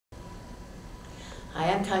Hi,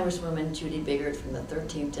 I'm Congresswoman Judy Biggert from the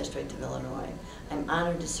 13th District of Illinois. I'm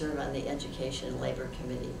honored to serve on the Education and Labor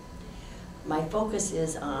Committee. My focus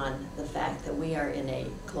is on the fact that we are in a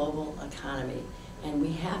global economy and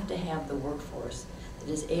we have to have the workforce that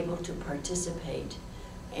is able to participate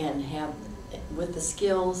and have with the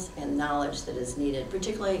skills and knowledge that is needed,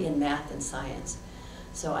 particularly in math and science.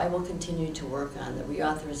 So I will continue to work on the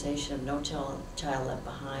reauthorization of No Child Left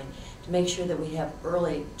Behind to make sure that we have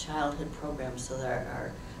early childhood programs so that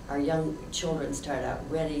our young children start out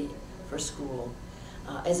ready for school.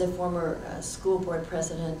 As a former school board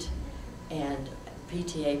president and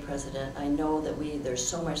PTA president, I know that there's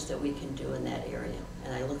so much that we can do in that area,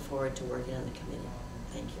 and I look forward to working on the committee.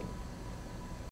 Thank you.